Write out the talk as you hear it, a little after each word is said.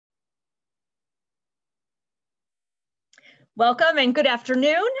Welcome and good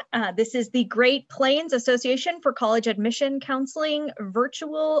afternoon. This is the Great Plains Association for College Admission Counseling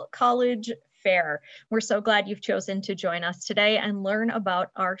Virtual College Fair. We're so glad you've chosen to join us today and learn about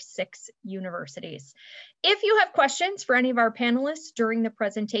our 6 universities. If you have questions for any of our panelists during the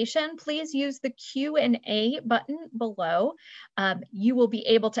presentation, please use the Q&A button below. You will be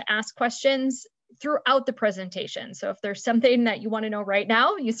able to ask questions throughout the presentation. So if there's something that you want to know right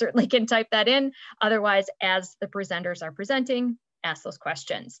now, you certainly can type that in. Otherwise, as the presenters are presenting, ask those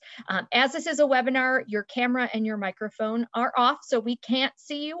questions. As this is a webinar, your camera and your microphone are off, so we can't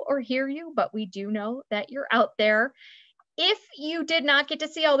see you or hear you, but we do know that you're out there. If you did not get to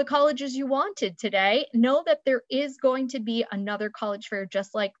see all the colleges you wanted today, know that there is going to be another college fair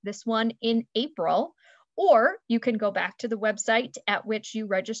just like this one in April. Or you can go back to the website at which you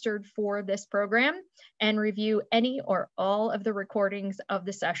registered for this program and review any or all of the recordings of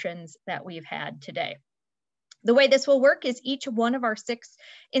the sessions that we've had today. The way this will work is each one of our 6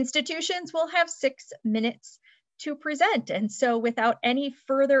 institutions will have 6 minutes to present. And so without any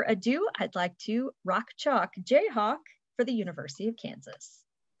further ado, I'd like to rock chalk Jayhawk for the University of Kansas.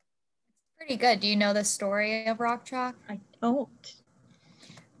 Pretty good. Do you know the story of Rock Chalk? I don't.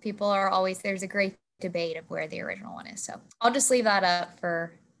 People are always, there's a great debate of where the original one is. So I'll just leave that up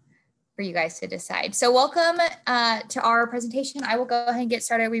for you guys to decide. So welcome to our presentation. I will go ahead and get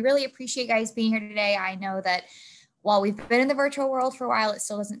started. We really appreciate you guys being here today. I know that while we've been in the virtual world for a while, it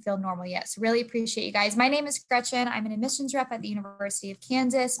still doesn't feel normal yet. So really appreciate you guys. My name is Gretchen. I'm an admissions rep at the University of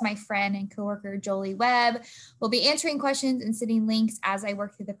Kansas. My friend and coworker, Jolie Webb, will be answering questions and sending links as I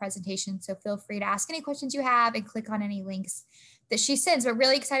work through the presentation. So feel free to ask any questions you have and click on any links that she sends. But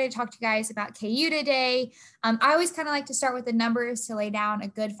really excited to talk to you guys about KU today. I always kind of like to start with the numbers to lay down a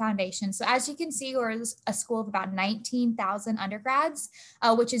good foundation. So as you can see, we're a school of about 19,000 undergrads,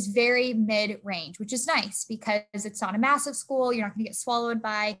 which is very mid-range, which is nice because it's not a massive school. You're not going to get swallowed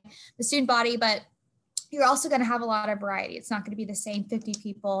by the student body, but you're also going to have a lot of variety. It's not going to be the same 50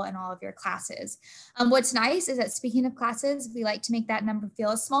 people in all of your classes. What's nice is that speaking of classes, we like to make that number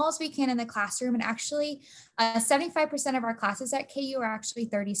feel as small as we can in the classroom. And actually 75% of our classes at KU are actually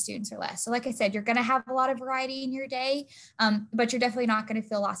 30 students or less. So like I said, you're going to have a lot of variety in your day, but you're definitely not going to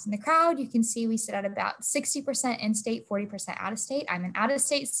feel lost in the crowd. You can see we sit at about 60% in-state, 40% out-of-state. I'm an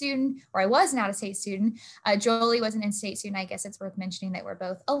out-of-state student, or I was an out-of-state student. Jolie was an in-state student. I guess it's worth mentioning that we're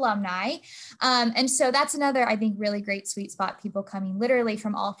both alumni. And so that's another, I think, really great sweet spot, people coming literally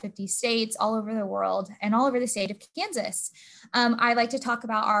from all 50 states, all over the world, and all over the state of Kansas. I like to talk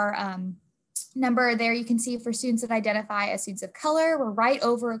about our number there. You can see for students that identify as students of color, we're right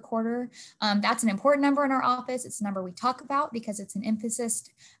over a quarter. That's an important number in our office. It's a number we talk about because it's an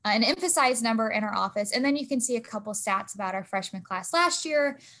emphasized number in our office. And then you can see a couple stats about our freshman class last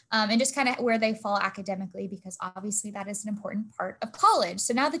year and just kind of where they fall academically, because obviously that is an important part of college.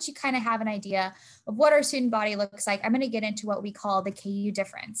 So now that you kind of have an idea of what our student body looks like, I'm going to get into what we call the KU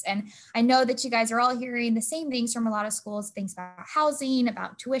difference. And I know that you guys are all hearing the same things from a lot of schools, things about housing,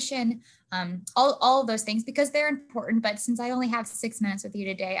 about tuition, all of those things, because they're important. But since I only have 6 minutes with you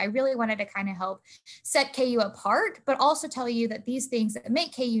today, I really wanted to kind of help set KU apart, but also tell you that these things that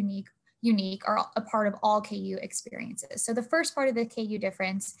make KU unique are a part of all KU experiences. So the first part of the KU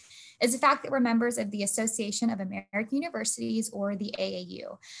difference is the fact that we're members of the Association of American Universities, or the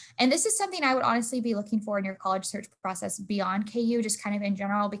AAU. And this is something I would honestly be looking for in your college search process beyond KU, just kind of in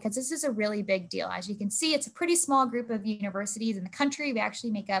general, because this is a really big deal. As you can see, it's a pretty small group of universities in the country. We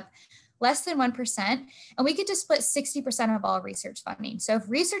actually make up less than 1%, and we get to split 60% of all research funding. So if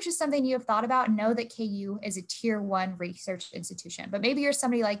research is something you have thought about, know that KU is a tier 1 research institution. But maybe you're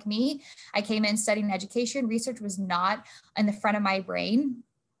somebody like me. I came in studying education. Research was not in the front of my brain.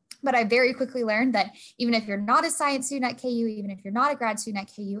 But I very quickly learned that even if you're not a science student at KU, even if you're not a grad student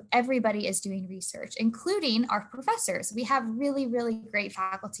at KU, everybody is doing research, including our professors. We have really, really great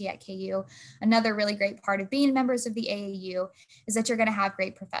faculty at KU. Another really great part of being members of the AAU is that you're going to have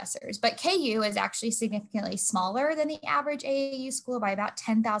great professors. But KU is actually significantly smaller than the average AAU school by about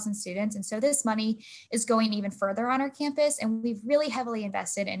 10,000 students. And so this money is going even further on our campus. And we've really heavily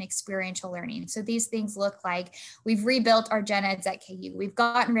invested in experiential learning. So these things look like we've rebuilt our gen eds at KU. We've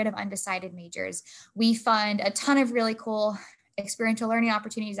gotten rid of undecided majors. We fund a ton of really cool experiential learning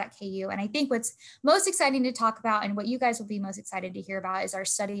opportunities at KU. And I think what's most exciting to talk about, and what you guys will be most excited to hear about, is our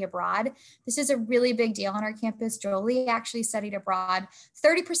study abroad. This is a really big deal on our campus. Jolie actually studied abroad.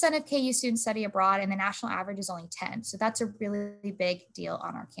 30% of KU students study abroad, and the national average is only 10. So that's a really big deal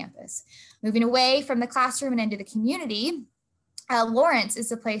on our campus. Moving away from the classroom and into the community, Lawrence is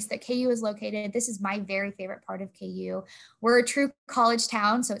the place that KU is located. This is my very favorite part of KU. We're a true college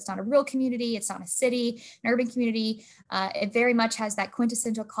town, so it's not a real community. It's not a city, an urban community. It very much has that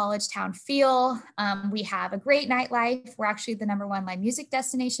quintessential college town feel. We have a great nightlife. We're actually the #1 live music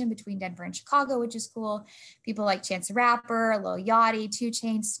destination between Denver and Chicago, which is cool. People like Chance the Rapper, Lil Yachty, 2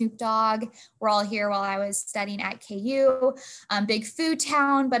 Chainz, Snoop Dogg. We're all here while I was studying at KU. Big food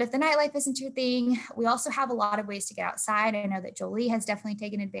town, but if the nightlife isn't your thing, we also have a lot of ways to get outside. I know that Jolie has definitely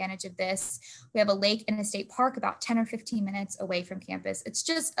taken advantage of this. We have a lake and a state park about 10 or 15 minutes away from campus. It's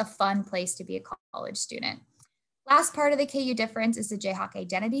just a fun place to be a college student. Last part of the KU difference is the Jayhawk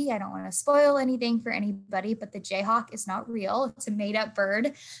identity. I don't want to spoil anything for anybody, but the Jayhawk is not real. It's a made up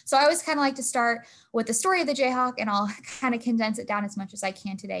bird. So I always kind of like to start with the story of the Jayhawk, and I'll kind of condense it down as much as I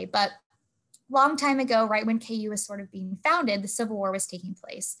can today. But long time ago, right when KU was sort of being founded, the Civil War was taking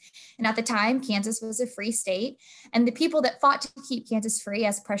place. And at the time, Kansas was a free state. And the people that fought to keep Kansas free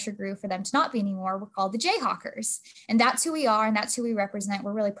as pressure grew for them to not be anymore were called the Jayhawkers. And that's who we are, and that's who we represent.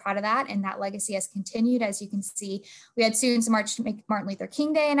 We're really proud of that. And that legacy has continued. As you can see, we had students march to make Martin Luther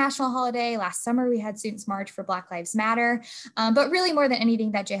King Day a national holiday. Last summer, we had students march for Black Lives Matter. But really, more than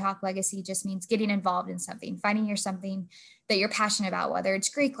anything, that Jayhawk legacy just means getting involved in something, finding your something that you're passionate about, whether it's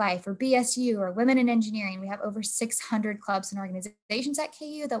Greek life or BSU or women in engineering. We have over 600 clubs and organizations at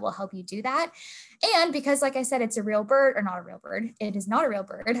KU that will help you do that. And because, like I said, it's a real bird, or not a real bird, it is not a real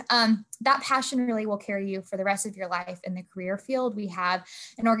bird, that passion really will carry you for the rest of your life in the career field. We have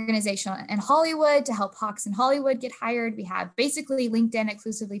an organization in Hollywood to help Hawks in Hollywood get hired. We have basically LinkedIn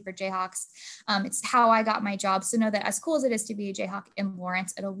exclusively for Jayhawks. It's how I got my job. So know that as cool as it is to be a Jayhawk in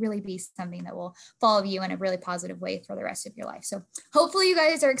Lawrence, it'll really be something that will follow you in a really positive way for the rest of your life. So hopefully you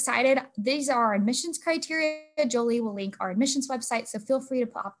guys are excited. These are our admissions criteria. Jolie will link our admissions website, so feel free to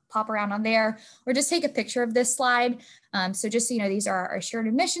pop around on there or just take a picture of this slide. So just so you know, these are our shared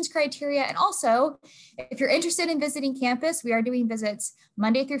admissions criteria. And also, if you're interested in visiting campus, we are doing visits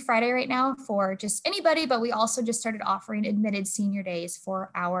Monday through Friday right now for just anybody, but we also just started offering admitted senior days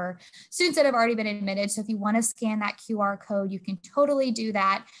for our students that have already been admitted. So if you want to scan that QR code, you can totally do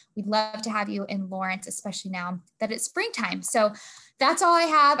that. We'd love to have you in Lawrence, especially now that it's springtime. So that's all I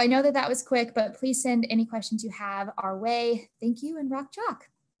have. I know that that was quick, but please send any questions you have our way. Thank you, and rock chalk.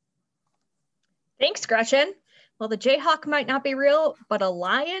 Thanks, Gretchen. Well, the Jayhawk might not be real, but a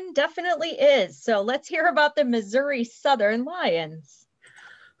lion definitely is. So let's hear about the Missouri Southern Lions.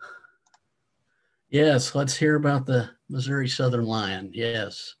 Yes, let's hear about the Missouri Southern Lion.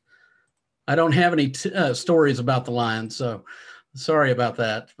 Yes. I don't have any stories about the Lions, so sorry about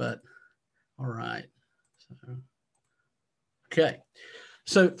that, but all right. Okay.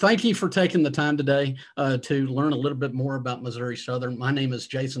 So thank you for taking the time today to learn a little bit more about Missouri Southern. My name is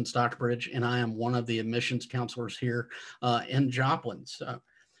Jason Stockbridge, and I am one of the admissions counselors here in Joplin. So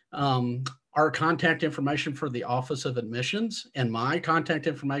our contact information for the Office of Admissions and my contact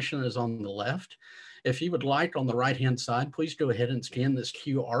information is on the left. If you would like, on the right-hand side, please go ahead and scan this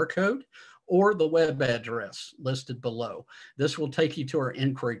QR code or the web address listed below. This will take you to our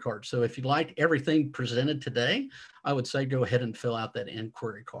inquiry card. So if you like everything presented today, I would say go ahead and fill out that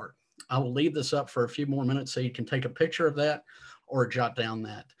inquiry card. I will leave this up for a few more minutes so you can take a picture of that or jot down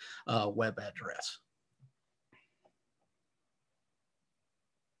that web address.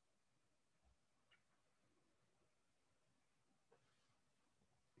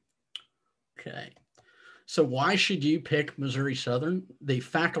 Okay. So why should you pick Missouri Southern? The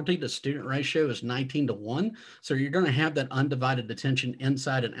faculty to student ratio is 19-1. So you're going to have that undivided attention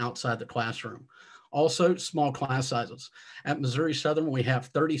inside and outside the classroom. Also, small class sizes. At Missouri Southern, we have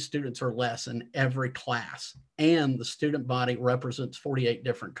 30 students or less in every class. And the student body represents 48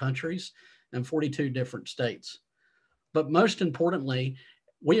 different countries and 42 different states. But most importantly,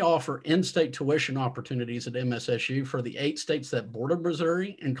 we offer in-state tuition opportunities at MSSU for the 8 states that border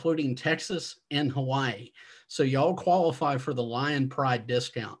Missouri, including Texas and Hawaii. So y'all qualify for the Lion Pride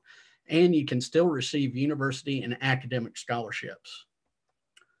discount, and you can still receive university and academic scholarships.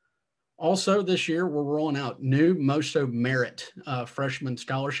 Also this year, we're rolling out new MOSO Merit freshman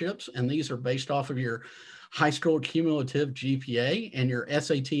scholarships, and these are based off of your high school cumulative GPA and your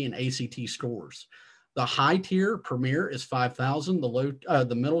SAT and ACT scores. The high tier Premier is $5,000.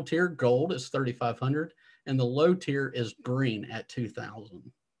 The middle tier Gold is $3,500, and the low tier is Green at $2,000.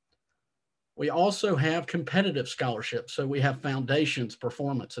 We also have competitive scholarships. So we have foundations,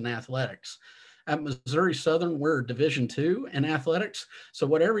 performance, and athletics. At Missouri Southern, we're Division II in athletics. So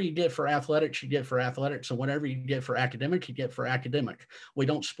whatever you get for athletics, you get for athletics, and whatever you get for academic, you get for academic. We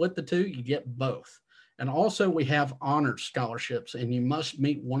don't split the two, you get both. And also we have honors scholarships, and you must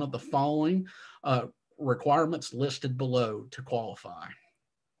meet one of the following requirements listed below to qualify.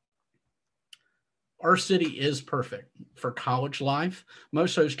 Our city is perfect for college life.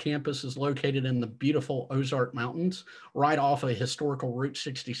 Moso's campus is located in the beautiful Ozark Mountains, right off of historical Route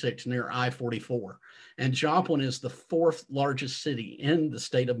 66 near I-44. And Joplin is the 4th largest city in the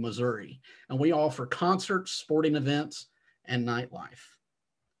state of Missouri. And we offer concerts, sporting events, and nightlife.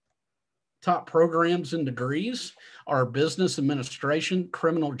 Top programs and degrees are business administration,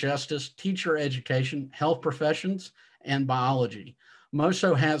 criminal justice, teacher education, health professions, and biology.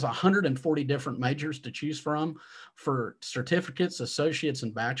 Moso has 140 different majors to choose from for certificates, associates,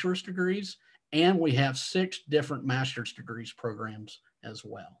 and bachelor's degrees. And we have 6 different master's degrees programs as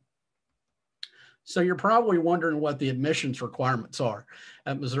well. So you're probably wondering what the admissions requirements are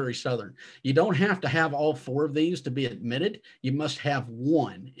at Missouri Southern. You don't have to have all 4 of these to be admitted. You must have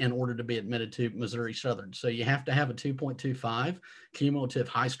 1 in order to be admitted to Missouri Southern. So you have to have a 2.25 cumulative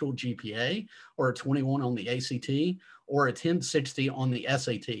high school GPA, or a 21 on the ACT, or a 1060 on the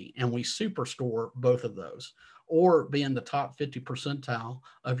SAT. And we super score both of those, or be in the top 50 percentile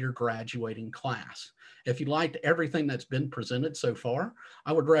of your graduating class. If you liked everything that's been presented so far,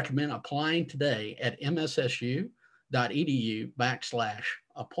 I would recommend applying today at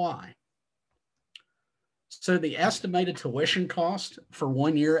mssu.edu/apply. So the estimated tuition cost for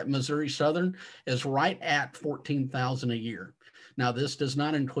 1 year at Missouri Southern is right at $14,000 a year. Now, this does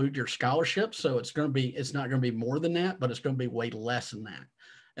not include your scholarship, so it's not going to be more than that, but it's going to be way less than that.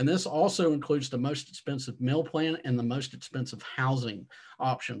 And this also includes the most expensive meal plan and the most expensive housing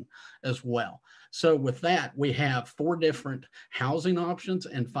option as well. So with that, we have 4 different housing options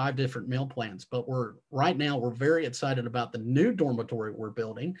and 5 different meal plans. But right now we're very excited about the new dormitory we're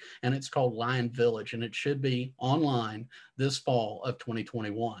building, and it's called Lion Village, and it should be online this fall of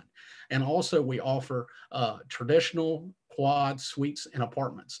 2021. And also we offer traditional quad suites and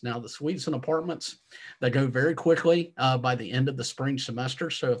apartments. Now the suites and apartments, they go very quickly by the end of the spring semester.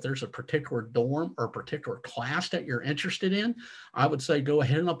 So if there's a particular dorm or a particular class that you're interested in, I would say go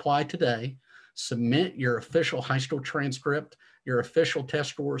ahead and apply today. Submit your official high school transcript, your official test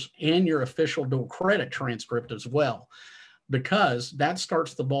scores, and your official dual credit transcript as well, because that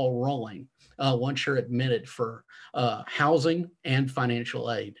starts the ball rolling once you're admitted for housing and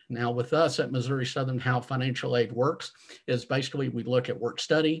financial aid. Now with us at Missouri Southern, how financial aid works is basically we look at work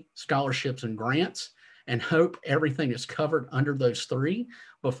study, scholarships, and grants, and hope everything is covered under those 3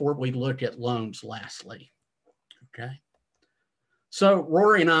 before we look at loans lastly. Okay. So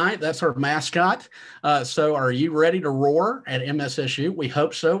Rory and I, that's our mascot. So are you ready to roar at MSSU? We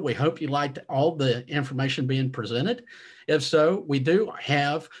hope so. We hope you liked all the information being presented. If so, we do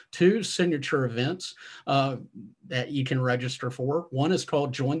have 2 signature events that you can register for. One is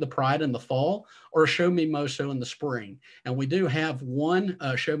called Join the Pride in the fall, or Show Me Moso in the spring. And we do have one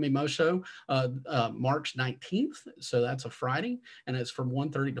Show Me Moso March 19th. So that's a Friday, and it's from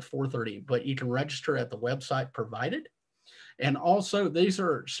 1:30 to 4:30. But you can register at the website provided. And also, these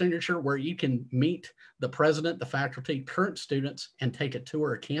are signature where you can meet the president, the faculty, current students, and take a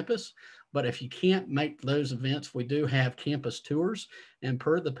tour of campus. But if you can't make those events, we do have campus tours. And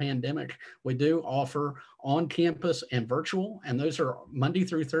per the pandemic, we do offer on campus and virtual. And those are Monday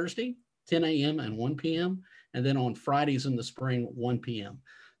through Thursday, 10 a.m. and 1 p.m. And then on Fridays in the spring, 1 p.m.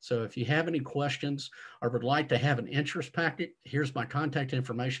 So if you have any questions or would like to have an interest packet, here's my contact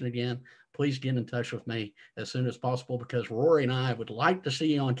information again. Please get in touch with me as soon as possible, because Rory and I would like to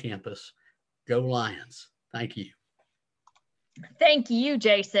see you on campus. Go Lions. Thank you. Thank you,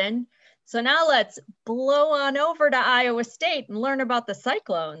 Jason. So now let's blow on over to Iowa State and learn about the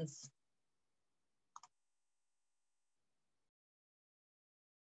Cyclones.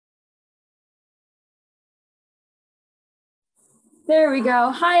 There we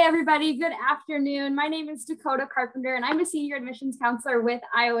go. Hi, everybody. Good afternoon. My name is Dakota Carpenter, and I'm a senior admissions counselor with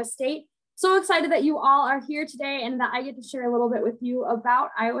Iowa State. So excited that you all are here today and that I get to share a little bit with you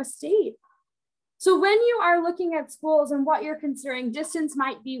about Iowa State. So when you are looking at schools and what you're considering, distance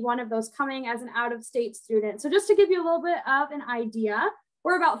might be one of those coming as an out-of-state student. So just to give you a little bit of an idea,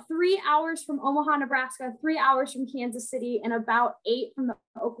 we're about 3 hours from Omaha, Nebraska, 3 hours from Kansas City, and about 8 from the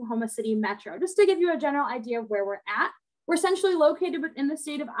Oklahoma City metro. Just to give you a general idea of where we're at. We're essentially located within the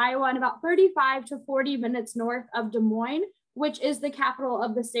state of Iowa and about 35 to 40 minutes north of Des Moines, which is the capital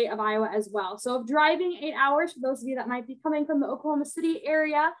of the state of Iowa as well. So if driving 8 hours, for those of you that might be coming from the Oklahoma City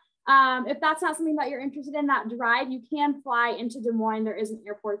area, if that's not something that you're interested in, that drive, you can fly into Des Moines. There is an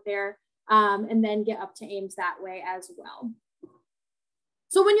airport there, and then get up to Ames that way as well.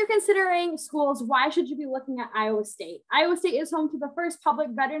 So when you're considering schools, why should you be looking at Iowa State? Iowa State is home to the first public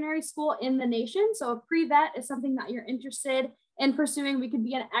veterinary school in the nation. So a pre-vet is something that you're interested in pursuing, we could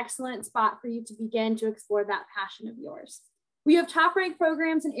be an excellent spot for you to begin to explore that passion of yours. We have top-ranked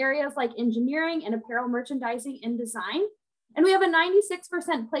programs in areas like engineering and apparel merchandising and design. And we have a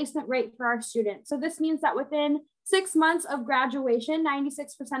 96% placement rate for our students. So this means that within 6 months of graduation,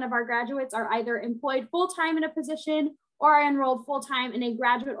 96% of our graduates are either employed full-time in a position or are enrolled full-time in a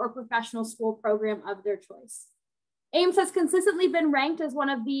graduate or professional school program of their choice. Ames has consistently been ranked as one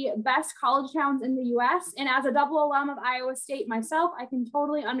of the best college towns in the US. And as a double alum of Iowa State myself, I can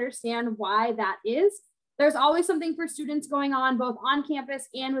totally understand why that is. There's always something for students going on both on campus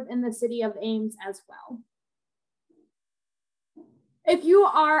and within the city of Ames as well. If you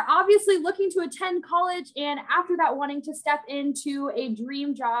are obviously looking to attend college and after that wanting to step into a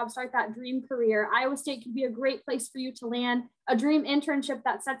dream job, start that dream career, Iowa State could be a great place for you to land a dream internship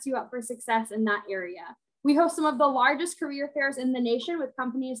that sets you up for success in that area. We host some of the largest career fairs in the nation with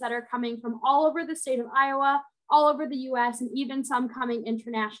companies that are coming from all over the state of Iowa, all over the US, and even some coming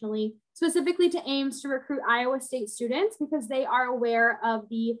internationally, specifically to Ames to recruit Iowa State students because they are aware of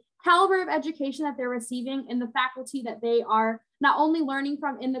the caliber of education that they're receiving and the faculty that they are not only learning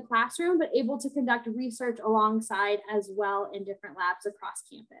from in the classroom, but able to conduct research alongside as well in different labs across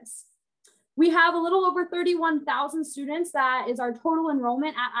campus. We have a little over 31,000 students. That is our total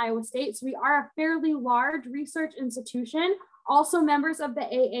enrollment at Iowa State. So we are a fairly large research institution, also members of the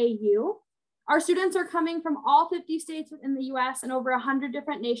AAU. Our students are coming from all 50 states within the US and over 100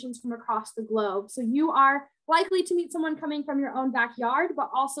 different nations from across the globe. So you are likely to meet someone coming from your own backyard,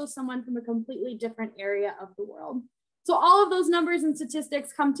 but also someone from a completely different area of the world. So all of those numbers and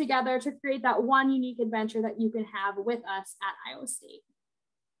statistics come together to create that one unique adventure that you can have with us at Iowa State.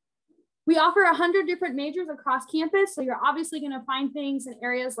 We offer 100 different majors across campus. So you're obviously going to find things in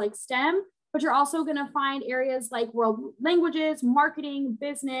areas like STEM, but you're also going to find areas like world languages, marketing,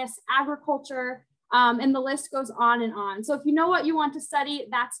 business, agriculture, and the list goes on and on. So if you know what you want to study,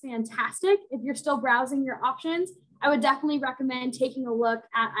 that's fantastic. If you're still browsing your options, I would definitely recommend taking a look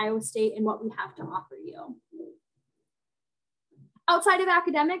at Iowa State and what we have to offer you. Outside of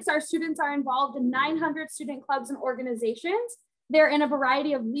academics, our students are involved in 900 student clubs and organizations. They're in a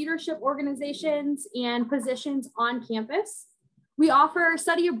variety of leadership organizations and positions on campus. We offer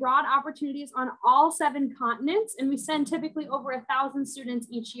study abroad opportunities on all 7 continents, and we send typically over 1,000 students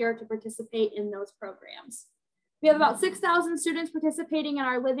each year to participate in those programs. We have about 6,000 students participating in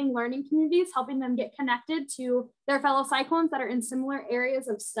our living learning communities, helping them get connected to their fellow Cyclones that are in similar areas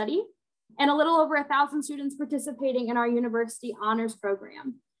of study, and a little over 1,000 students participating in our university honors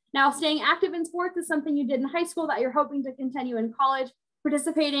program. Now, staying active in sports is something you did in high school that you're hoping to continue in college.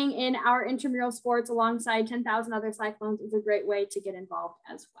 Participating in our intramural sports alongside 10,000 other Cyclones is a great way to get involved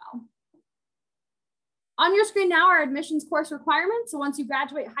as well. On your screen now are admissions course requirements. So once you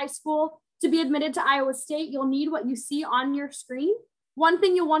graduate high school, to be admitted to Iowa State, you'll need what you see on your screen. One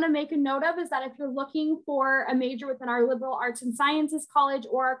thing you'll want to make a note of is that if you're looking for a major within our liberal arts and sciences college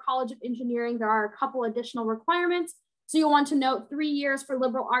or our College of Engineering, there are a couple additional requirements. So you'll want to note 3 years for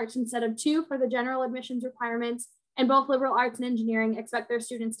liberal arts instead of 2 for the general admissions requirements. And both liberal arts and engineering expect their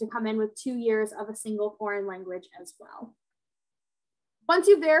students to come in with 2 years of a single foreign language as well. Once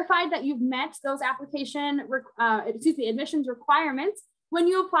you've verified that you've met those admissions requirements, when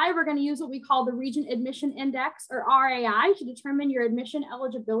you apply, we're going to use what we call the Region Admission Index, or RAI, to determine your admission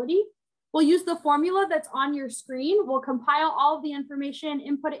eligibility. We'll use the formula that's on your screen. We'll compile all of the information,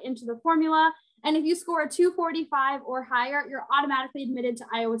 input it into the formula, and if you score a 245 or higher, you're automatically admitted to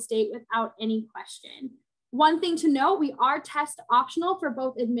Iowa State without any question. One thing to note, we are test optional for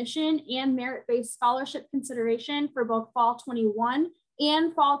both admission and merit-based scholarship consideration for both fall 21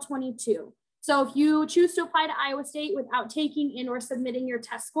 and fall 22. So if you choose to apply to Iowa State without taking in or submitting your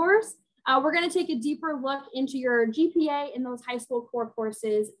test scores, we're going to take a deeper look into your GPA in those high school core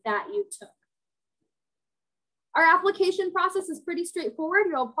courses that you took. Our application process is pretty straightforward.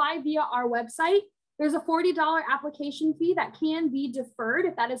 You'll apply via our website. There's a $40 application fee that can be deferred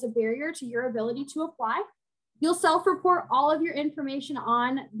if that is a barrier to your ability to apply. You'll self-report all of your information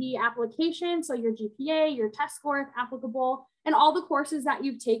on the application, so your GPA, your test score if applicable, and all the courses that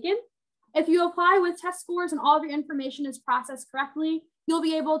you've taken. If you apply with test scores and all of your information is processed correctly, you'll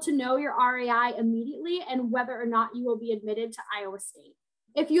be able to know your RAI immediately and whether or not you will be admitted to Iowa State.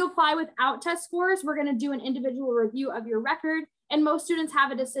 If you apply without test scores, we're going to do an individual review of your record, and most students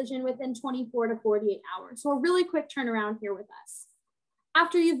have a decision within 24 to 48 hours. So a really quick turnaround here with us.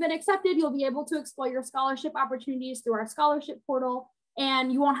 After you've been accepted, you'll be able to explore your scholarship opportunities through our scholarship portal,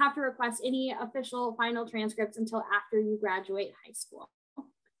 and you won't have to request any official final transcripts until after you graduate high school.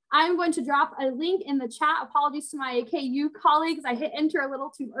 I'm going to drop a link in the chat. Apologies to my KU colleagues. I hit enter a little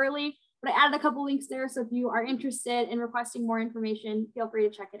too early. but I added a couple links there. So if you are interested in requesting more information, feel free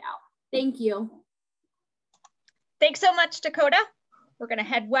to check it out. Thank you. Thanks so much, Dakota. We're going to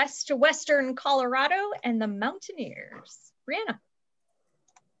head west to Western Colorado and the Mountaineers. Brianna.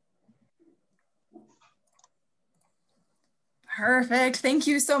 Perfect. Thank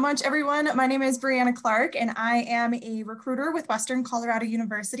you so much, everyone. My name is Brianna Clark, and I am a recruiter with Western Colorado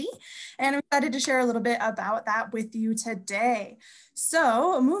University, and I'm excited to share a little bit about that with you today.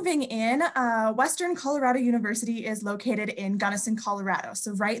 So moving in, Western Colorado University is located in Gunnison, Colorado,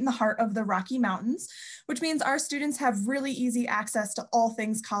 so right in the heart of the Rocky Mountains, which means our students have really easy access to all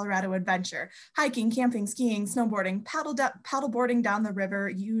things Colorado adventure: hiking, camping, skiing, snowboarding, paddleboarding down the river,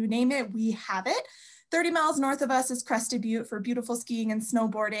 you name it, we have it. 30 miles north of us is Crested Butte for beautiful skiing and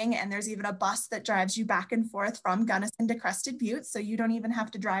snowboarding, and there's even a bus that drives you back and forth from Gunnison to Crested Butte, so you don't even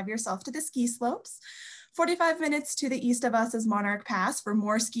have to drive yourself to the ski slopes. 45 minutes to the east of us is Monarch Pass for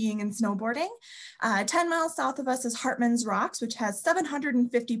more skiing and snowboarding. 10 miles south of us is Hartman's Rocks, which has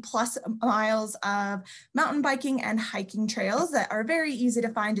 750 plus miles of mountain biking and hiking trails that are very easy to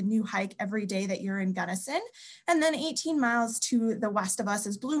find a new hike every day that you're in Gunnison. And then 18 miles to the west of us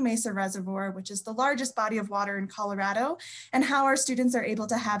is Blue Mesa Reservoir, which is the largest body of water in Colorado, and how our students are able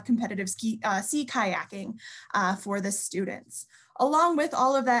to have competitive sea kayaking for the students. Along with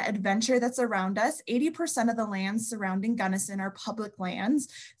all of that adventure that's around us, 80% of the lands surrounding Gunnison are public lands.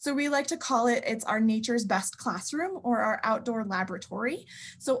 So we like to call it, it's our nature's best classroom or our outdoor laboratory.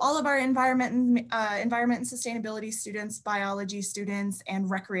 So all of our environment and sustainability students, biology students, and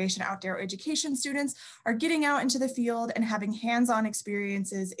recreation outdoor education students are getting out into the field and having hands-on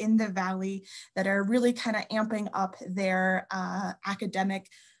experiences in the valley that are really kind of amping up their academic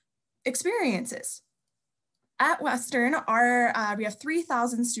experiences. At Western, we have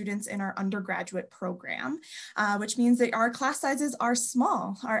 3,000 students in our undergraduate program, which means that our class sizes are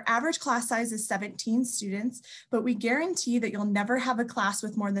small. Our average class size is 17 students, but we guarantee that you'll never have a class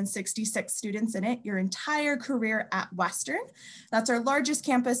with more than 66 students in it your entire career at Western. That's our largest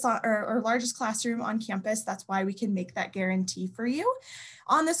campus, or largest classroom on campus. That's why we can make that guarantee for you.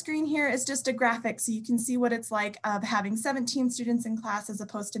 On the screen here is just a graphic so you can see what it's like of having 17 students in class as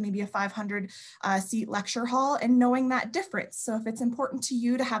opposed to maybe a 500 seat lecture hall, and knowing that difference. So if it's important to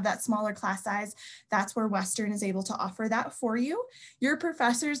you to have that smaller class size, that's where Western is able to offer that for you. Your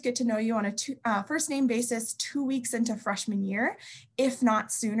professors get to know you on a first name basis 2 weeks into freshman year, if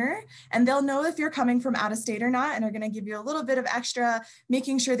not sooner, and they'll know if you're coming from out of state or not, and are going to give you a little bit of extra,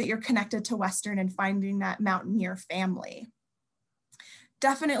 making sure that you're connected to Western and finding that mountaineer family.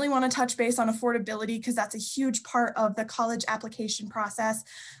 Definitely want to touch base on affordability because that's a huge part of the college application process.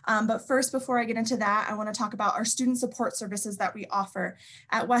 But first, before I get into that, I want to talk about our student support services that we offer.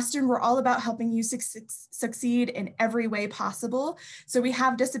 At Western, we're all about helping you succeed in every way possible. So we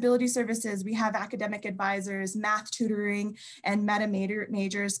have disability services, we have academic advisors, math tutoring, and meta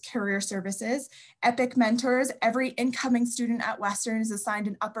majors career services. Epic mentors. Every incoming student at Western is assigned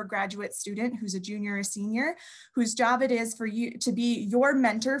an upper graduate student who's a junior or senior, whose job it is for you to be your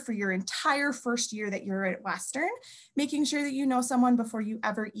mentor for your entire first year that you're at Western, making sure that you know someone before you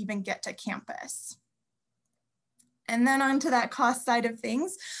ever even get to campus. And then onto that cost side of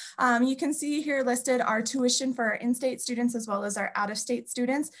things, you can see here listed our tuition for our in-state students as well as our out-of-state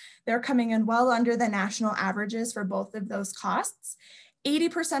students. They're coming in well under the national averages for both of those costs.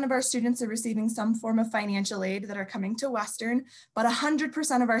 80% of our students are receiving some form of financial aid that are coming to Western, but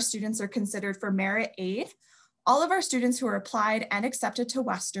 100% of our students are considered for merit aid. All of our students who are applied and accepted to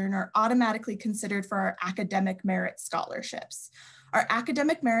Western are automatically considered for our academic merit scholarships. Our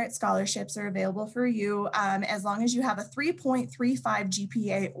academic merit scholarships are available for you as long as you have a 3.35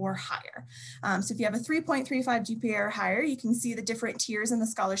 GPA or higher. So if you have a 3.35 GPA or higher, you can see the different tiers and the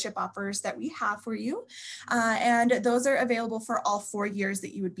scholarship offers that we have for you. And those are available for all 4 years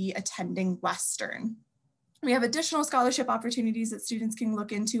that you would be attending Western. We have additional scholarship opportunities that students can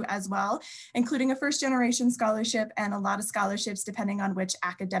look into as well, including a first-generation scholarship and a lot of scholarships depending on which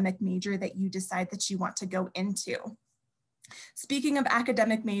academic major that you decide that you want to go into. Speaking of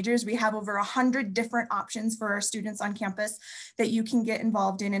academic majors, we have over 100 different options for our students on campus that you can get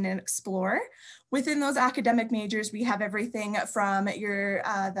involved in and explore. Within those academic majors, we have everything from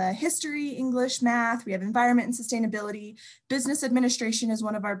the history, English, math, we have environment and sustainability, business administration is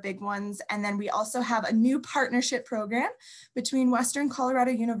one of our big ones, and then we also have a new partnership program between Western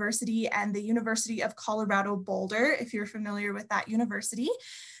Colorado University and the University of Colorado Boulder, if you're familiar with that university.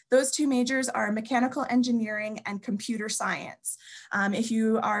 Those two majors are mechanical engineering and computer science. If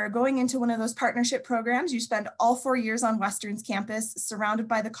you are going into one of those partnership programs, you spend all 4 years on Western's campus, surrounded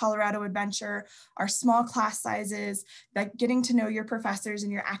by the Colorado adventure, our small class sizes, that getting to know your professors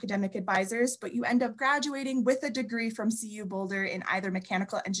and your academic advisors, but you end up graduating with a degree from CU Boulder in either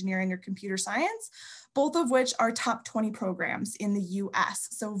mechanical engineering or computer science, both of which are top 20 programs in the US.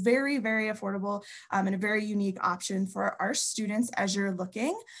 So very, very affordable and a very unique option for our students as you're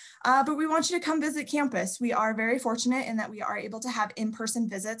looking. But we want you to come visit campus. We are very fortunate in that we are able to have in-person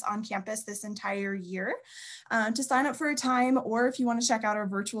visits on campus this entire year. To sign up for a time, or if you want to check out our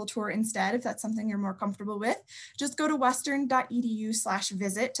virtual tour instead, if that's something you're more comfortable with, just go to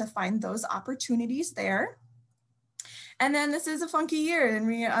western.edu/visit to find those opportunities there. And then this is a funky year and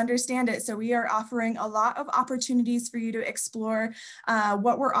we understand it. So we are offering a lot of opportunities for you to explore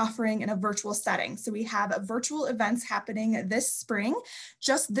what we're offering in a virtual setting. So we have virtual events happening this spring.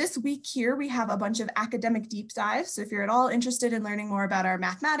 Just this week here, we have a bunch of academic deep dives. So if you're at all interested in learning more about our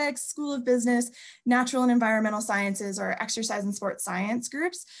mathematics, School of Business, natural and environmental sciences, or exercise and sports science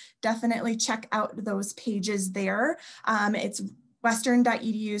groups, definitely check out those pages there. It's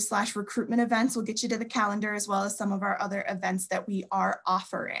western.edu/recruitment events will get you to the calendar, as well as some of our other events that we are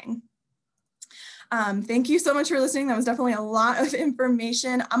offering. Thank you so much for listening. That was definitely a lot of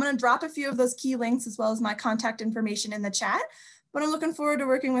information. I'm going to drop a few of those key links as well as my contact information in the chat, but I'm looking forward to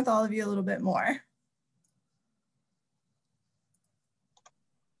working with all of you a little bit more.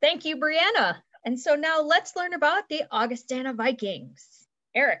 Thank you, Brianna. And so now let's learn about the Augustana Vikings.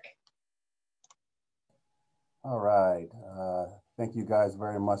 Eric. All right. Thank you guys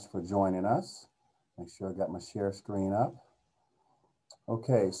very much for joining us. Make sure I got my share screen up.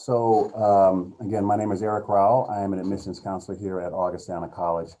 Okay, so again, my name is Eric Rowell. I am an admissions counselor here at Augustana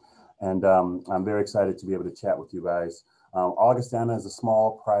College, and I'm very excited to be able to chat with you guys. Augustana is a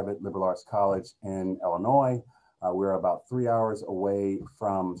small private liberal arts college in Illinois. We're about 3 hours away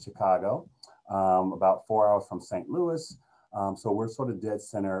from Chicago, about 4 hours from St. Louis. So we're sort of dead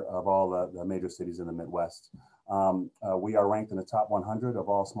center of all the major cities in the Midwest. We are ranked in the top 100 of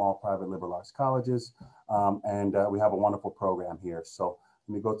all small private liberal arts colleges, and we have a wonderful program here. So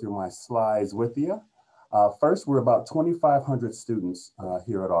let me go through my slides with you. First, we're about 2,500 students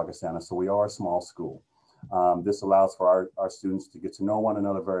here at Augustana, so we are a small school. This allows for our students to get to know one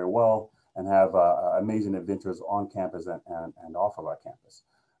another very well and have amazing adventures on campus and off of our campus.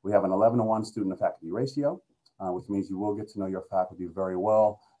 We have an 11-to-1 student to faculty ratio, which means you will get to know your faculty very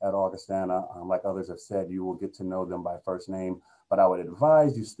well at Augustana. Like others have said, you will get to know them by first name, but I would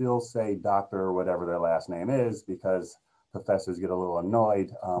advise you still say doctor or whatever their last name is, because professors get a little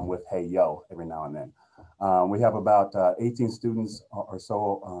annoyed with hey, yo, every now and then. We have about 18 students or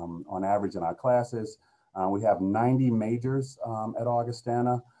so on average in our classes. We have 90 majors at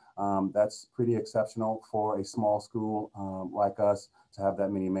Augustana. That's pretty exceptional for a small school like us to have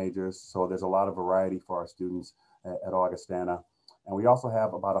that many majors. So there's a lot of variety for our students at Augustana. And we also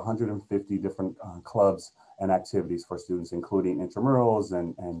have about 150 different clubs and activities for students, including intramurals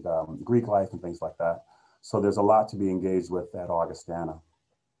and Greek life and things like that. So there's a lot to be engaged with at Augustana.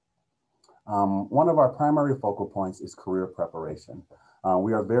 One of our primary focal points is career preparation.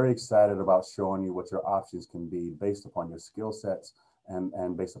 We are very excited about showing you what your options can be based upon your skill sets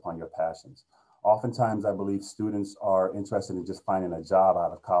and based upon your passions. Oftentimes, I believe students are interested in just finding a job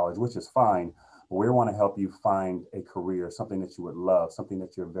out of college, which is fine, but we want to help you find a career, something that you would love, something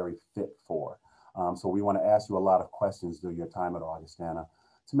that you're very fit for. So we want to ask you a lot of questions during your time at Augustana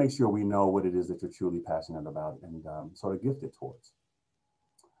to make sure we know what it is that you're truly passionate about and sort of gifted towards.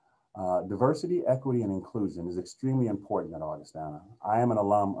 Diversity, equity, and inclusion is extremely important at Augustana. I am an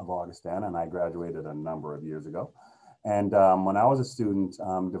alum of Augustana and I graduated a number of years ago. And when I was a student,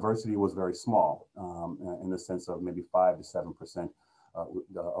 diversity was very small in the sense of maybe 5 to 7%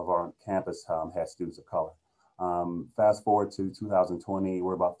 of our campus had students of color. Fast forward to 2020,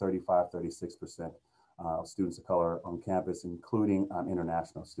 we're about 35, 36% of students of color on campus, including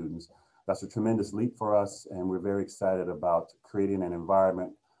international students. That's a tremendous leap for us, and we're very excited about creating an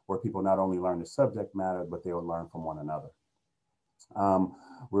environment where people not only learn the subject matter, but they will learn from one another.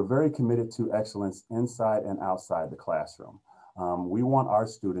 We're very committed to excellence inside and outside the classroom. We want our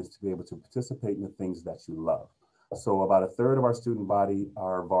students to be able to participate in the things that you love. So about 1/3 of our student body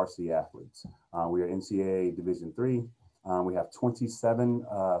are varsity athletes. We are NCAA Division III. We have 27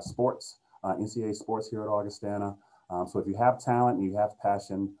 sports, NCAA sports here at Augustana. So if you have talent and you have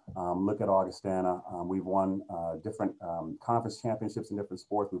passion, look at Augustana. We've won different conference championships in different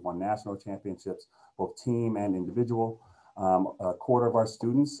sports. We've won national championships, both team and individual. 1/4 of our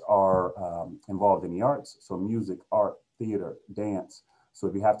students are involved in the arts, so music, art, theater, dance. So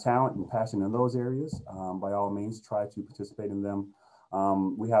if you have talent and passion in those areas, by all means, try to participate in them.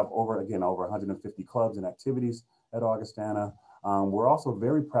 We have over 150 clubs and activities at Augustana. We're also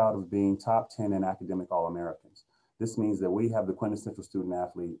very proud of being top 10 in academic All-Americans. This means that we have the quintessential student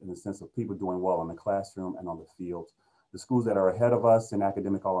athlete in the sense of people doing well in the classroom and on the field. The schools that are ahead of us in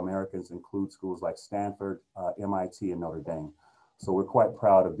academic All-Americans include schools like Stanford, MIT, and Notre Dame. So we're quite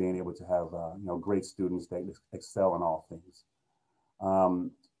proud of being able to have great students that excel in all things.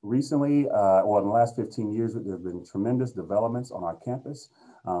 Recently, or in the last 15 years, there have been tremendous developments on our campus.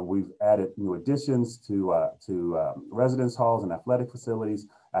 We've added new additions to residence halls and athletic facilities,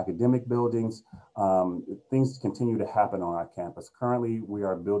 academic buildings. Things continue to happen on our campus. Currently, we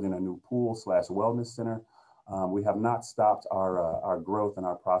are building a new pool/wellness center. We have not stopped our growth and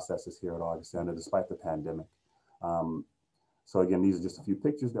our processes here at Augustana despite the pandemic. So again, these are just a few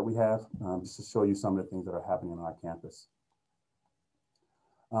pictures that we have just to show you some of the things that are happening on our campus.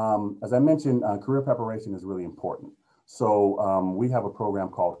 As I mentioned, career preparation is really important. So we have a program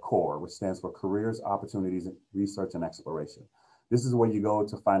called CORE, which stands for Careers, Opportunities, Research, and Exploration. This is where you go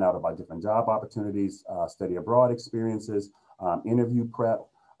to find out about different job opportunities, study abroad experiences, interview prep.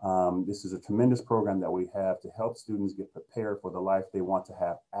 This is a tremendous program that we have to help students get prepared for the life they want to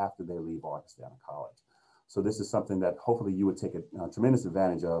have after they leave Augustana College. So this is something that hopefully you would take a tremendous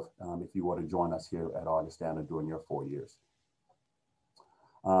advantage of if you were to join us here at Augustana during your 4 years.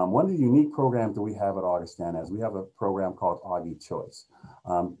 One of the unique programs that we have at Augustana is we have a program called Augie Choice.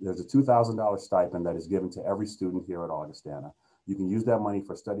 There's a $2,000 stipend that is given to every student here at Augustana. You can use that money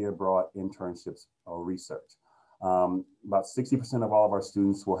for study abroad, internships, or research. About 60% of all of our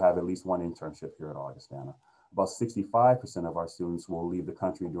students will have at least one internship here at Augustana. About 65% of our students will leave the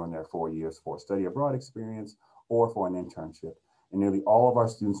country during their 4 years for a study abroad experience or for an internship. And nearly all of our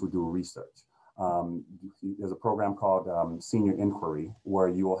students will do research. There's a program called Senior Inquiry, where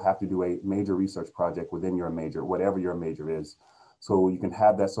you will have to do a major research project within your major, whatever your major is. So you can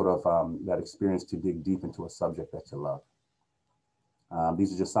have that sort of that experience to dig deep into a subject that you love.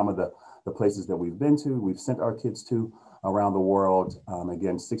 These are just some of the places that we've been to, we've sent our kids to around the world.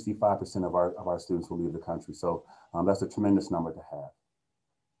 Again, 65% of our students will leave the country. So that's a tremendous number to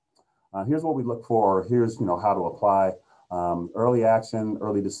have. Here's what we look for. Here's how to apply. Early action,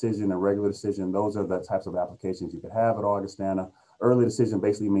 early decision, and regular decision. Those are the types of applications you could have at Augustana. Early decision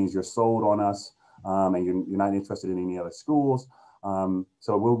basically means you're sold on us and you're not interested in any other schools.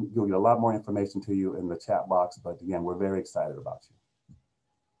 So we'll get a lot more information to you in the chat box. But again, we're very excited about you.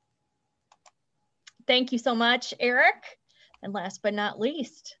 Thank you so much, Eric. And last but not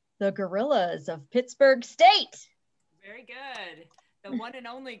least, the Gorillas of Pittsburg State. Very good. The one and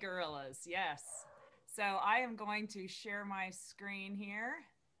only Gorillas, yes. So I am going to share my screen here.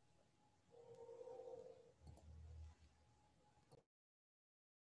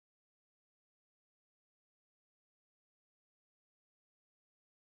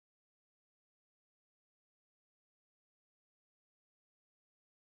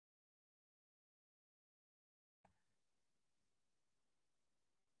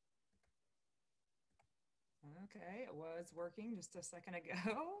 Okay, it was working just a second ago.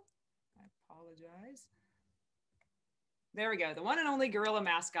 I apologize. There we go, the one and only gorilla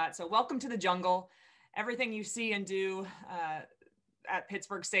mascot. So welcome to the jungle. Everything you see and do at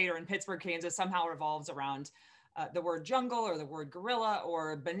Pittsburg State or in Pittsburg, Kansas somehow revolves around the word jungle or the word gorilla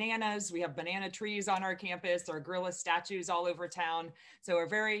or bananas. We have banana trees on our campus. There are gorilla statues all over town. So we're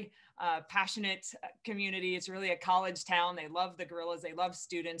very passionate community. It's really a college town. They love the gorillas. They love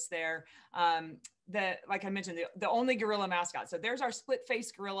students there. Like I mentioned, the only gorilla mascot. So there's our split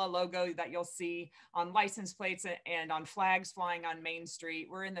face gorilla logo that you'll see on license plates and on flags flying on Main Street.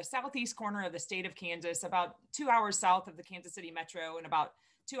 We're in the southeast corner of the state of Kansas, about 2 hours south of the Kansas City Metro and about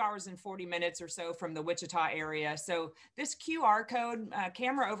 2 hours and 40 minutes or so from the Wichita area. So this QR code,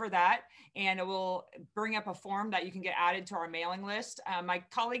 camera over that, and it will bring up a form that you can get added to our mailing list. My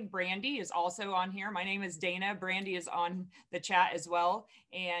colleague Brandy is also on here. My name is Dana. Brandy is on the chat as well.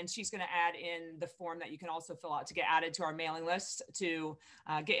 And she's going to add in the form that you can also fill out to get added to our mailing list to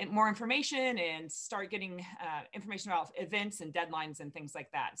get more information and start getting information about events and deadlines and things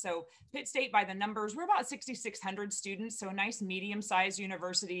like that. So Pitt State, by the numbers, we're about 6,600 students. So a nice medium-sized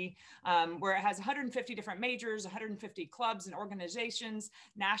university where it has 150 different majors, 150 clubs and organizations,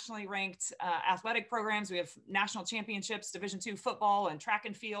 nationally ranked athletic programs. We have national championships, Division II football and track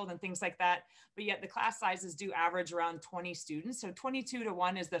and field and things like that. But yet the class sizes do average around 20 students. So 22 to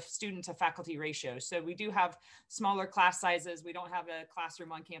 1 is the student to faculty ratio. So we do have smaller class sizes. We don't have a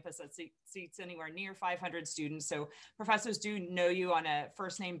classroom on campus that seats anywhere near 500 students. So professors do know you on a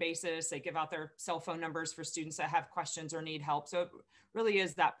first name basis. They give out their cell phone numbers for students that have questions or need help. So it really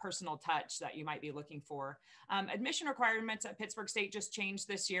is that personal touch that you might be looking for. Admission requirements at Pittsburg State just changed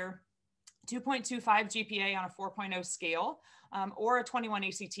this year. 2.25 GPA on a 4.0 scale, or a 21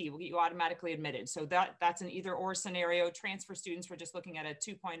 ACT will get you automatically admitted. So that's an either or scenario. Transfer students, we're just looking at a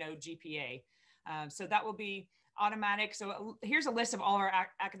 2.0 GPA. So that will be automatic. So here's a list of all our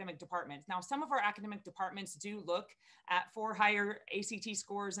academic departments. Now, some of our academic departments do look at for higher ACT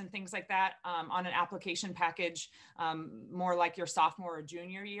scores and things like that on an application package, more like your sophomore or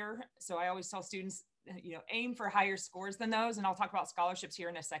junior year. So I always tell students, aim for higher scores than those. And I'll talk about scholarships here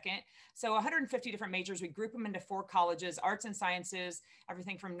in a second. So 150 different majors, we group them into 4 colleges: arts and sciences,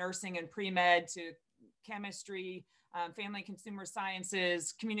 everything from nursing and pre-med to chemistry, family and consumer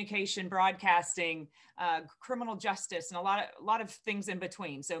sciences, communication, broadcasting, criminal justice, and a lot of things in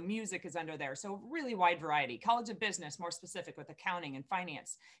between. So music is under there. So really wide variety. College of Business, more specific, with accounting and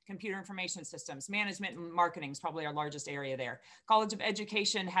finance, computer information systems, management and marketing is probably our largest area there. College of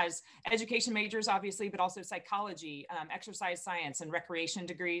Education has education majors, obviously, but also psychology, exercise science, and recreation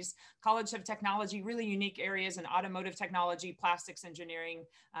degrees. College of Technology, really unique areas in automotive technology, plastics engineering,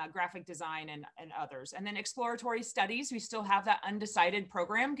 graphic design, and others. And then exploratory studies, we still have that undecided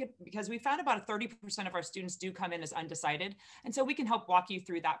program because we found about 30% of our students do come in as undecided. And so we can help walk you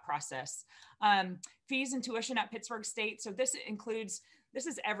through that process. Fees and tuition at Pittsburg State. So this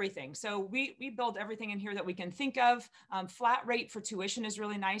is everything. So we build everything in here that we can think of. Flat rate for tuition is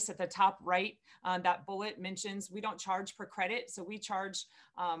really nice. At the top right, that bullet mentions we don't charge per credit. So we charge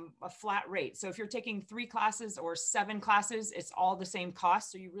a flat rate. So if you're taking 3 classes or 7 classes, it's all the same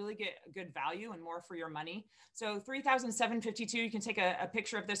cost. So you really get a good value and more for your money. So $3,752, you can take a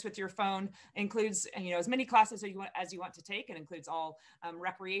picture of this with your phone. Includes as many classes as you want to take. It includes all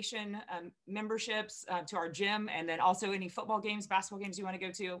recreation memberships to our gym, and then also any football games, basketball games you want to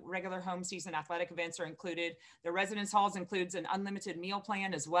go to. Regular home season athletic events are included. The residence halls includes an unlimited meal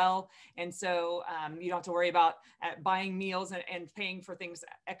plan as well. And so you don't have to worry about buying meals and paying for things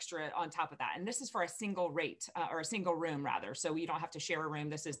extra on top of that. And this is for a single rate or a single room rather. So you don't have to share a room.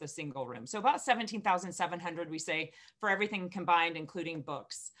 This is the single room. So about $17,700, we say, for everything combined, including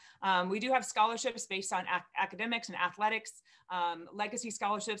books. We do have scholarships based on academics and athletics, legacy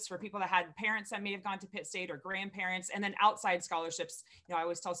scholarships for people that had parents that may have gone to Pitt State or grandparents, and then outside scholarships. I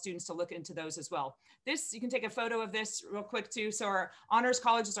always tell students to look into those as well. You can take a photo of this real quick too. So our honors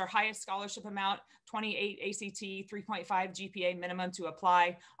college is our highest scholarship amount, 28 ACT, 3.5 GPA minimum to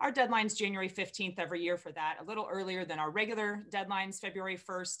apply. Our deadline's January 15th every year for that, a little earlier than our regular deadlines, February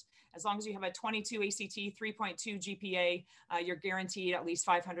 1st. As long as you have a 22 ACT, 3.2 GPA, you're guaranteed at least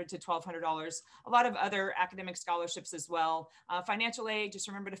 $500 to $1,200. A lot of other academic scholarships as well. Financial aid, just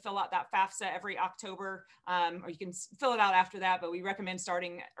remember to fill out that FAFSA every October, or you can fill it out after that, but we recommend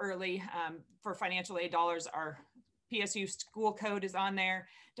starting early for financial aid dollars. Our PSU school code is on there,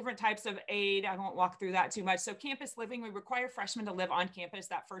 different types of aid. I won't walk through that too much. So campus living, we require freshmen to live on campus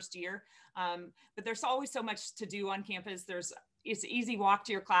that first year, but there's always so much to do on campus. It's an easy walk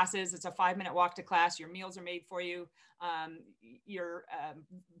to your classes. It's a 5-minute walk to class. Your meals are made for you. Your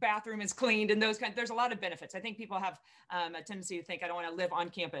bathroom is cleaned, and there's a lot of benefits. I think people have a tendency to think, I don't want to live on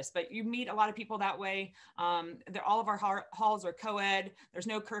campus, but you meet a lot of people that way. All of our halls are co-ed. There's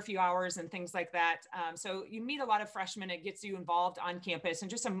no curfew hours and things like that. So you meet a lot of freshmen. It gets you involved on campus and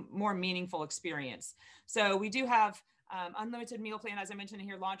just a more meaningful experience. So we do have unlimited meal plan, as I mentioned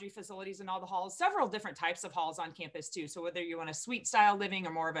here, laundry facilities in all the halls, several different types of halls on campus too. So whether you want a suite style living or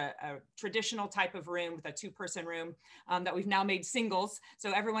more of a traditional type of room with a 2-person room that we've now made singles.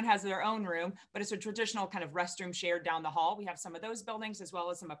 So everyone has their own room, but it's a traditional kind of restroom shared down the hall. We have some of those buildings as well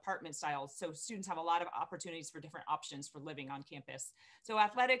as some apartment styles. So students have a lot of opportunities for different options for living on campus. So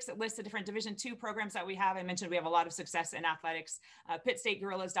athletics, it lists the different Division II programs that we have. I mentioned we have a lot of success in athletics.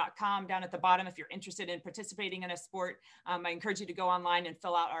 PittStateGorillas.com down at the bottom if you're interested in participating in a sport. I encourage you to go online and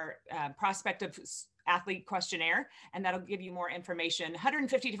fill out our prospective athlete questionnaire, and that'll give you more information.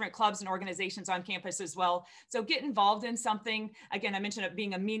 150 different clubs and organizations on campus as well. So get involved in something. Again, I mentioned it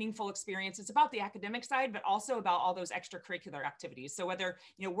being a meaningful experience. It's about the academic side, but also about all those extracurricular activities. So whether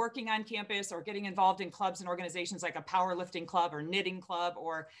working on campus or getting involved in clubs and organizations like a powerlifting club or knitting club,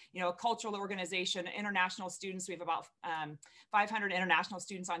 or a cultural organization, international students. We have about 500 international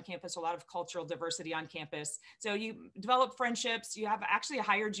students on campus, a lot of cultural diversity on campus. So you develop friendships. You have actually a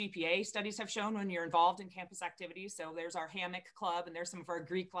higher GPA, studies have shown, when you're involved in campus activities. So there's our hammock club, and there's some of our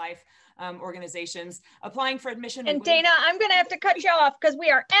Greek life organizations. Applying for admission. And Dana, I'm going to have to cut you off because we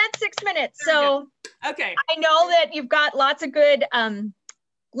are at 6 minutes. So okay, I know that you've got lots of good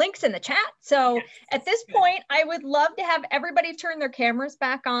links in the chat. So yes, at this point, I would love to have everybody turn their cameras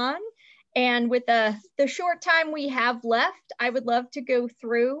back on. And with the short time we have left, I would love to go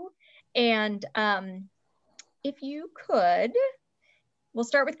through, and if you could We'll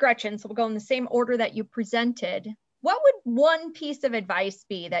start with Gretchen. So we'll go in the same order that you presented. What would one piece of advice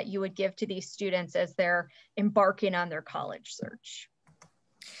be that you would give to these students as they're embarking on their college search?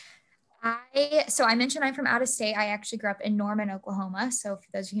 So I mentioned I'm from out of state. I actually grew up in Norman, Oklahoma. So for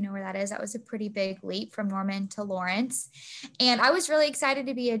those of you who know where that is, that was a pretty big leap from Norman to Lawrence. And I was really excited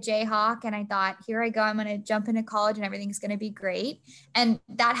to be a Jayhawk. And I thought, here I go, I'm going to jump into college and everything's going to be great. And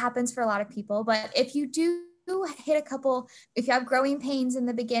that happens for a lot of people. But if you do hit a couple, if you have growing pains in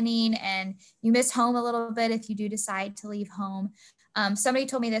the beginning and you miss home a little bit, if you do decide to leave home, somebody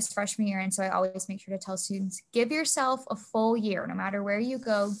told me this freshman year, and so I always make sure to tell students, give yourself a full year, no matter where you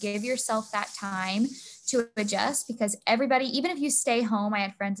go, give yourself that time to adjust, because everybody, even if you stay home, I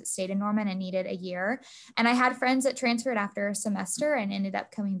had friends that stayed in Norman and needed a year, and I had friends that transferred after a semester and ended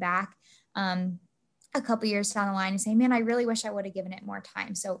up coming back a couple years down the line and saying, man, I really wish I would have given it more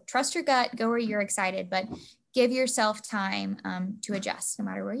time. So trust your gut, go where you're excited, but give yourself time to adjust no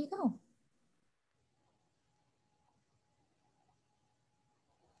matter where you go.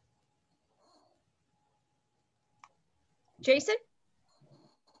 Jason?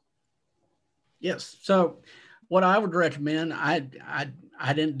 Yes. So what I would recommend, I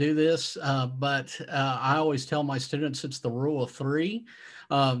didn't do this, but I always tell my students it's the rule of three.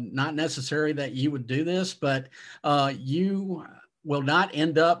 Not necessary that you would do this, but you will not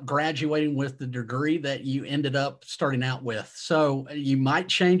end up graduating with the degree that you ended up starting out with. So you might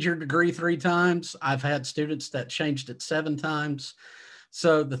change your degree 3 times. I've had students that changed it 7 times.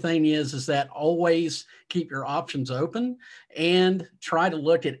 So the thing is that always keep your options open and try to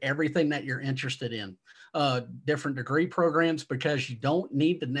look at everything that you're interested in. Different degree programs, because you don't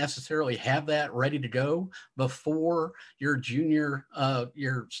need to necessarily have that ready to go before your junior,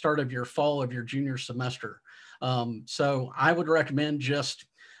 your start of your fall of your junior semester. So I would recommend just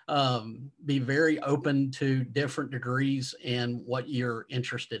be very open to different degrees and what you're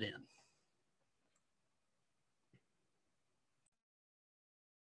interested in.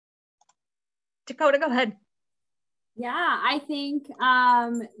 Dakota, go ahead. Yeah, I think,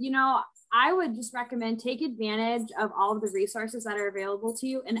 you know, I would just recommend take advantage of all of the resources that are available to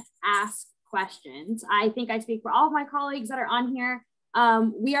you and ask questions. I think I speak for all of my colleagues that are on here.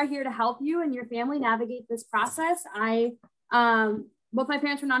 We are here to help you and your family navigate this process. Both my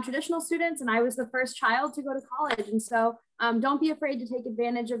parents were non-traditional students, and I was the first child to go to college. And so don't be afraid to take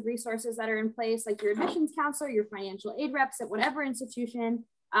advantage of resources that are in place, like your admissions counselor, your financial aid reps at whatever institution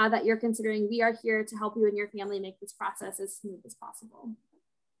that you're considering. We are here to help you and your family make this process as smooth as possible.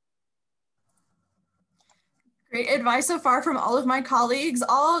 Great advice so far from all of my colleagues.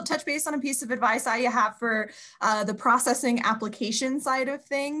 I'll touch base on a piece of advice I have for the processing application side of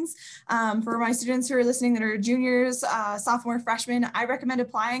things. For my students who are listening that are juniors, sophomore, freshmen, I recommend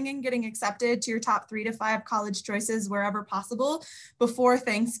applying and getting accepted to your top 3 to 5 college choices wherever possible before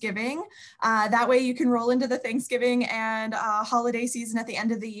Thanksgiving. That way you can roll into the Thanksgiving and holiday season at the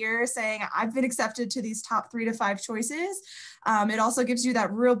end of the year saying, I've been accepted to these top 3 to 5 choices. It also gives you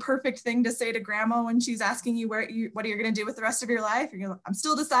that real perfect thing to say to grandma when she's asking you what are you going to do with the rest of your life. You're going, I'm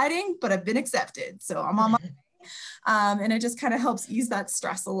still deciding, but I've been accepted, so I'm on my way. And it just kind of helps ease that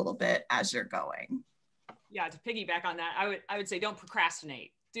stress a little bit as you're going. Yeah, to piggyback on that, I would say don't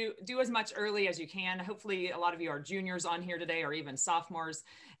procrastinate. Do as much early as you can. Hopefully a lot of you are juniors on here today, or even sophomores.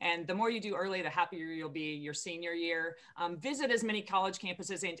 And the more you do early, the happier you'll be your senior year. Visit as many college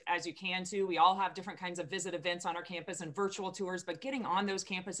campuses as you can too. We all have different kinds of visit events on our campus and virtual tours, but getting on those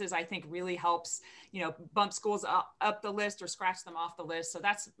campuses, I think really helps, you know, bump schools up the list or scratch them off the list. So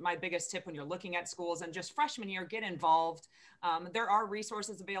that's my biggest tip when you're looking at schools. And just freshman year, get involved. There are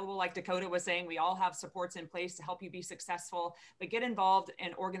resources available, like Dakota was saying. We all have supports in place to help you be successful, but get involved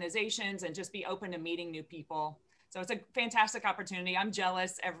in organizations and just be open to meeting new people. So it's a fantastic opportunity. I'm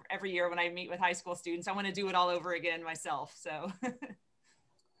jealous every year when I meet with high school students. I want to do it all over again myself. So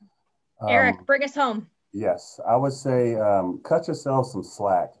Eric, bring us home. Yes, I would say cut yourself some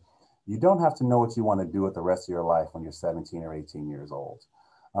slack. You don't have to know what you want to do with the rest of your life when you're 17 or 18 years old.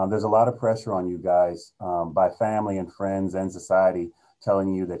 There's a lot of pressure on you guys by family and friends and society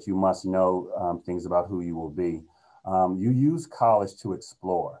telling you that you must know things about who you will be. You use college to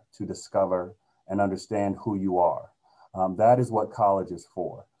explore, to discover, and understand who you are. That is what college is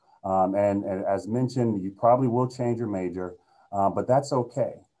for. And as mentioned, you probably will change your major, but that's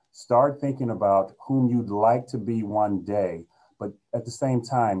okay. Start thinking about whom you'd like to be one day, but at the same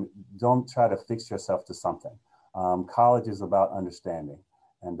time, don't try to fix yourself to something. College is about understanding,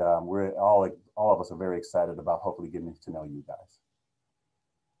 and we're all of us are very excited about hopefully getting to know you guys.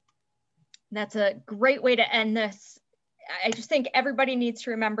 That's a great way to end this. I just think everybody needs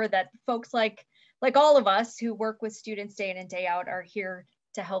to remember that folks like like all of us who work with students day in and day out, are here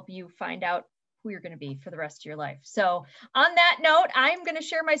to help you find out who you're going to be for the rest of your life. So on that note, I'm going to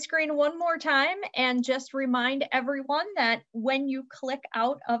share my screen one more time and just remind everyone that when you click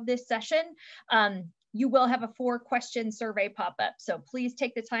out of this session, you will have a 4-question survey pop up. So please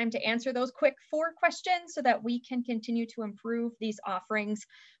take the time to answer those quick 4 questions so that we can continue to improve these offerings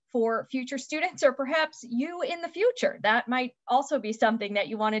for future students, or perhaps you in the future. That might also be something that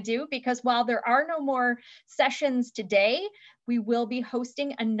you want to do, because while there are no more sessions today, we will be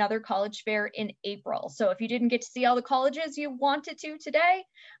hosting another college fair in April. So if you didn't get to see all the colleges you wanted to today,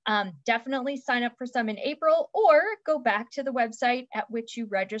 definitely sign up for some in April, or go back to the website at which you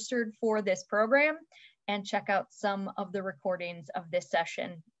registered for this program and check out some of the recordings of this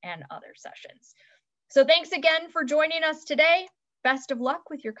session and other sessions. So thanks again for joining us today. Best of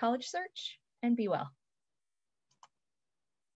luck with your college search, and be well.